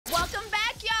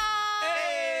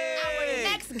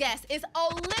next guest is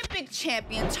Olympic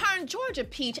champion turned Georgia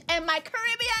Peach and my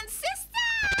Caribbean sister.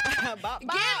 Give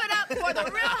it up for the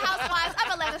Real Housewives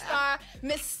of Atlanta star,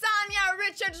 Miss Sanya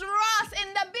Richards-Ross in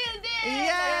the building.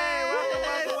 Yay!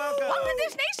 Welcome. Welcome to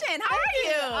Dish Nation. How are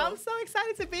you? I'm so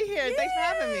excited to be here. Yes. Thanks for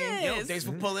having me. Yo, thanks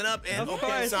for pulling up. And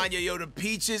okay, Sanya, yo, the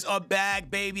peaches are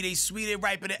back, baby. They sweeter,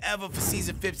 riper than ever for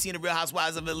season 15 of Real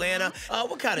Housewives of Atlanta.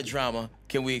 What kind of drama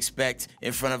can we expect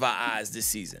in front of our eyes this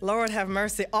season? Lord have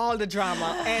mercy, all the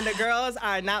drama. And the girls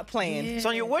are not playing. Yeah.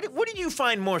 Sanya, what do you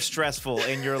find more stressful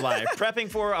in your life? Prepping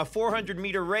for a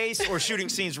 400-meter race or shooting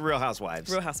scenes for Real Housewives?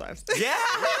 Real Housewives. Yeah?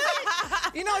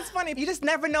 You know, it's funny. You just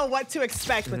never know what to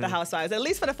expect with the Housewives. At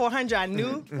least for the 400, I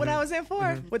knew what I was in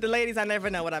for. With the ladies, I never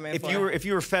know what I'm in for. If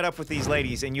you were fed up with these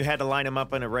ladies and you had to line them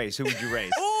up in a race, who would you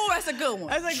race? Ooh, that's a good one.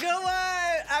 That's a good one.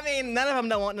 I mean, none of them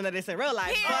don't want none of this in real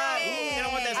life. Yeah. But you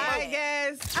don't want that smoke.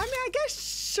 I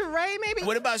guess Sheree maybe.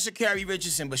 What about Sha'Carri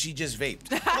Richardson, but she just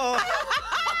vaped?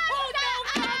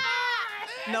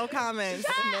 No comments.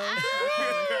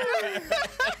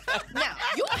 Now,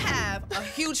 you have a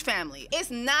huge family. It's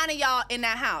 9 of y'all in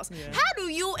that house. Yeah. How do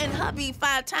you and hubby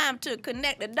find time to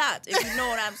connect the dots, if you know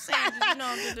what I'm saying? You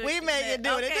know, we make it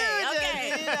do it.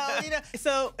 You know.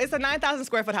 So it's a 9,000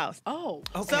 square foot house. Oh,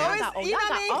 okay. So it's, you know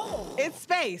what I mean? It's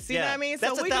space, you know what I mean?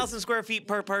 That's so 1,000 square feet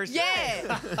per person.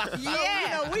 Yeah. You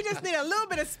know, we just need a little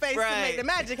bit of space to make the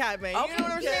magic happen. Okay. You know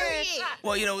what I'm saying?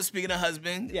 Well, you know, speaking of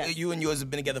husband, you and yours have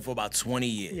been together for about 20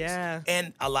 years. Yeah.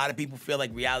 And a lot of people feel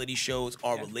like reality shows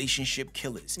are relationship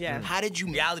killers. Yeah. How did you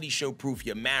reality show proof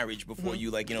your marriage before you,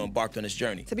 like, you know, embarked on this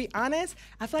journey? To be honest,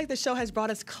 I feel like the show has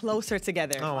brought us closer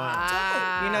together. Oh,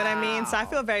 wow. You know what I mean? So I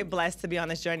feel very blessed to be on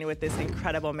this journey with this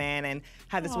incredible man and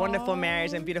have this wonderful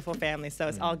marriage and beautiful family. So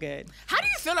it's all good. How do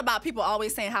you feel about people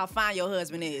always saying how fine your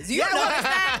husband is? You notice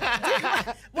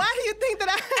that? Why do you think that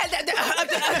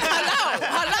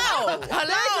Hello. They're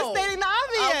just stating the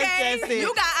obvious, Okay, Jesse.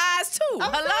 you got eyes too.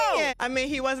 Hello. I mean,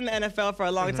 he was in the NFL for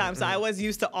a long time, so I was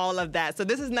used to all of that. So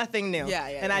this is nothing new.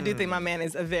 And I do think my man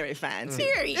is a very fine.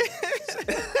 Period.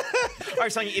 All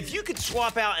right, Sanya, if you could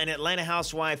swap out an Atlanta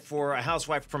housewife for a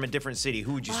housewife from a different city,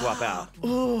 who would you swap out?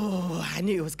 Ooh, I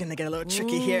knew it was gonna get a little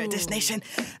tricky here at Dish Nation.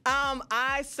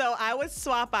 I would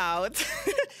swap out.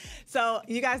 So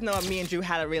you guys know me and Drew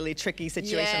had a really tricky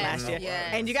situation last year.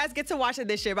 And you guys get to watch it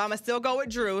this year, but I'm gonna still go with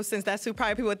Drew since that's who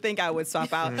probably people would think I would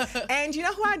swap out. And you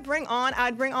know who I'd bring on?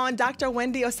 I'd bring on Dr.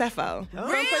 Wendy Osefo. From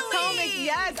Potomac.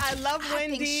 Yes, I love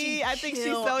Wendy. I think she's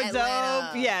so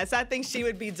dope. Yes, I think she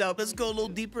would be dope. Let's go a little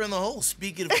deeper in the hole.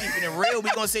 Speaking of keeping it real,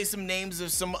 we're gonna say some names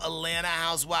of some Atlanta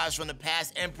housewives from the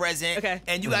past and present. Okay.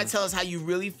 And you gotta tell us how you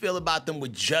really feel about them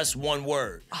with just one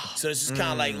word. So this is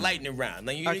kind of like lightning round.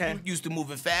 Like you used to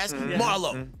moving fast.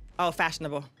 Marlo. Oh,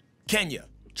 fashionable. Kenya.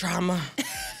 Drama.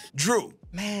 Drew.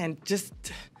 Man, just...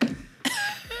 I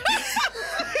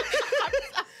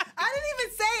didn't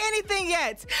even say anything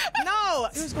yet. No,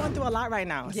 he was going through a lot right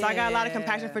now. So I got a lot of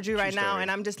compassion for Drew right now, and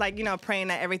I'm just like, you know, praying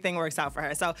that everything works out for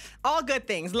her. So all good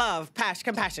things, love, passion,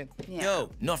 compassion.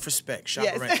 Yo, enough respect. Shop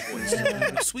around boys.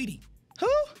 Sweetie. Who?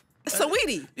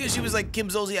 Sweetie. Yeah, she was like Kim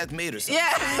Zolciak's maid or something.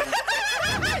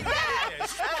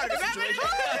 People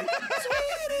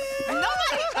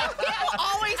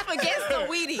always forget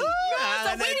Sweetie. Sweetie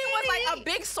was like a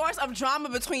big source of drama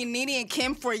between Nene and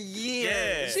Kim for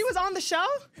years. She was on the show?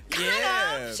 Kind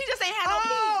of. She just ain't had no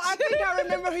peach. I think I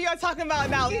remember who you're talking about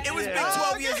now. It was big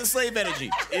 12 years of slave energy.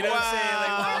 You know what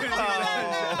I'm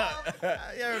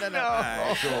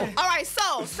saying? All right,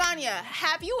 so, Sanya,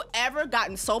 have you ever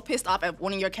gotten so pissed off at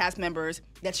one of your cast members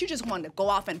that you just wanted to go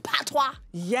off in patois?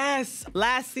 Yes.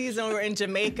 Last season, we were in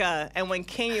Jamaica, and when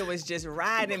Kenya was just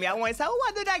riding me, I wanted to say,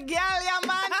 what did that gal you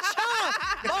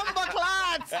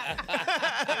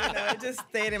know, it just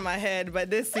stayed in my head, but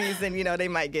this season, you know, they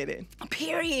might get it.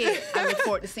 Period. I look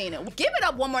forward to seeing it. Give it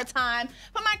up one more time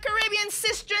for my Caribbean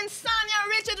sister, Sanya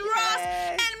Richards-Ross,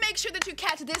 and make sure that you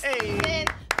catch this season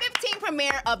 15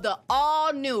 premiere of the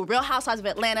all-new Real Housewives of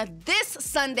Atlanta this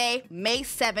Sunday, May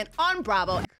 7th on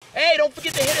Bravo. Hey, don't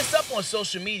forget to hit us up on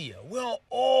social media. We're on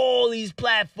all these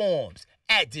platforms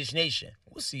at Dish Nation.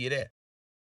 We'll see you there.